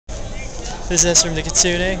This is from the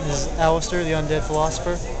Kitsune. This is Alastor, the undead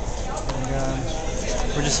philosopher.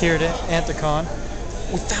 And, we're just here at Anthicon.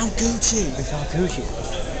 We found Gucci! We found Gucci.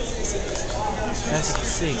 As you can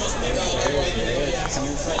see.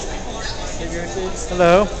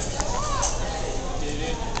 Hello.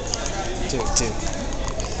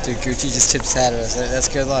 Dude, Gucci just tips hat at us. That's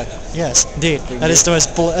good luck. Yes, indeed. That is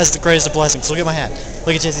the greatest of blessings. Look at my hat.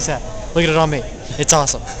 Look at Jesse's hat. Look at it on me. It's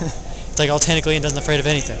awesome. It's like all tentacly and doesn't afraid of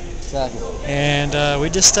anything. Exactly. And we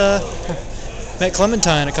just met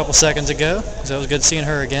Clementine a couple seconds ago, so it was good seeing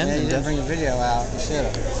her again. Yeah, you didn't bring the video out. You should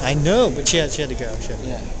have. I know, but she had to go.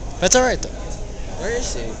 Yeah. That's all right though. Where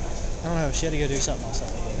is she? I don't know. She had to go do something else.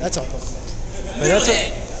 That's all. But Noodle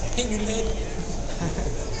head. Hey, noodle head.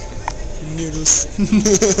 Noodles.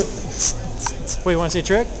 Wait, you want to see a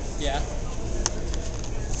trick? Yeah.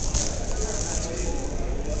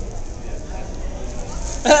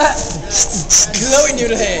 Glowing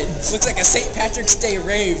noodle head. Looks like a St. Patrick's Day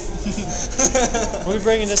rave. We'll be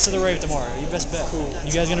bringing this to the rave tomorrow. You best bet. Cool.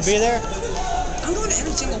 You guys gonna be there? I'm going to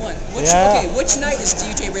every single one. Yeah. Okay, which night is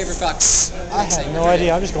DJ Raver Fox? I have no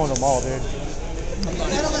idea. I'm just going to them all, dude. I'm going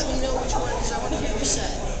You gotta let me know which one because I want to hear your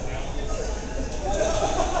set.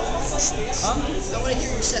 Huh? I want to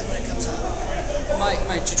hear your set when it comes out.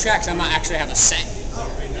 My 2 tracks, I might actually have a set.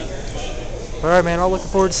 Alright, man. I'm looking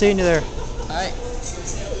forward to seeing you there. Alright.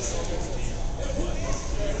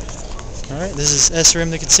 Alright, this is SRM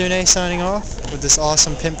the Kitsune signing off with this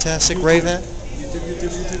awesome Pimptastic rave event.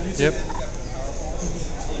 Yep.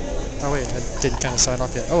 Oh wait, I didn't kind of sign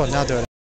off yet. Oh, now do it.